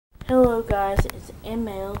Hello guys, it's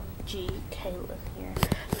MLG Caleb here.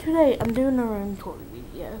 Today I'm doing a room tour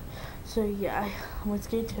video. So yeah, let's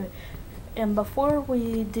get to it. And before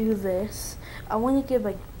we do this, I want to give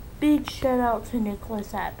a big shout out to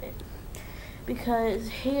Nicholas Abbott because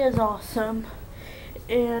he is awesome.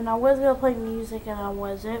 And I was gonna play music and I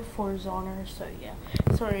wasn't for his honor, so yeah.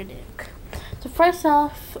 Sorry, Nick. So first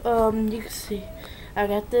off, you can see I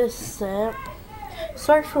got this set.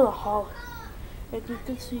 Sorry for the hall. As you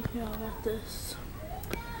can see here, I got this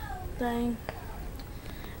thing,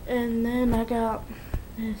 and then I got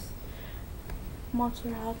this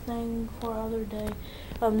Monster High thing for other day.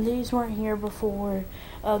 These weren't here before.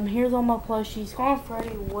 Here's all my plushies. Gone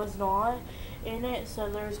Freddy was not in it, so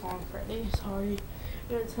there's Gone Freddy. Sorry.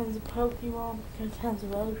 Got tons of Pokemon, got tons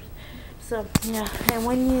of others. So yeah, and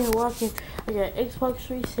when you walk in, I got Xbox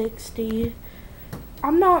 360.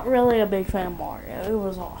 I'm not really a big fan of Mario. It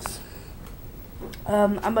was awesome.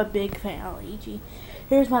 I'm a big fan of Luigi.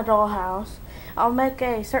 Here's my dollhouse. I'll make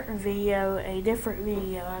a different video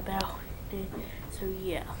about it. So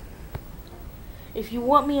yeah. If you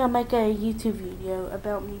want me to make a YouTube video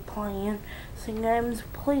about me playing some games,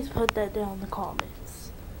 please put that down in the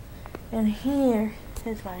comments. And here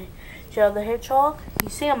is my Shadow the Hedgehog. You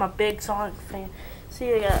see I'm a big Sonic fan.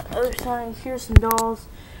 See I got other Sonic. Here's some dolls.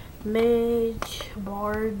 Midge,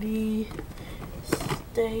 Barbie,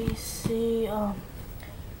 Stacy,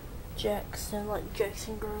 Jackson, like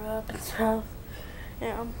Jackson grew up and stuff.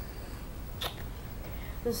 Yeah.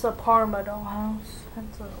 This is a Parma dollhouse.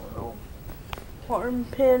 That's a little horn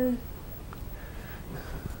pin.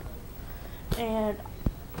 And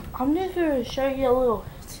I'm just going to show you a little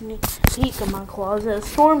sneak peek of my closet. A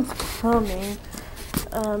storm's coming.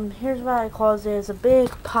 Here's my closet. It's a big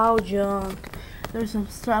pile of junk. There's some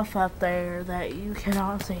stuff up there that you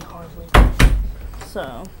cannot see hardly.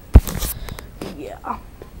 So, yeah.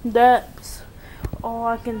 That's all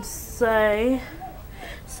I can say.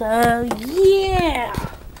 So, yeah.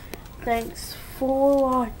 Thanks for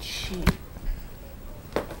watching.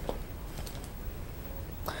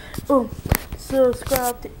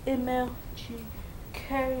 Subscribe to MLG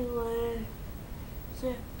Caleb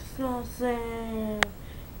 697.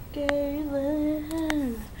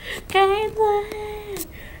 Caleb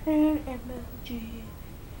and MLG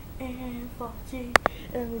and Foxy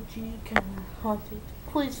MLG Caleb.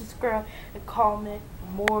 Please subscribe and comment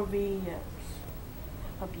for more videos.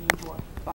 Hope you enjoy.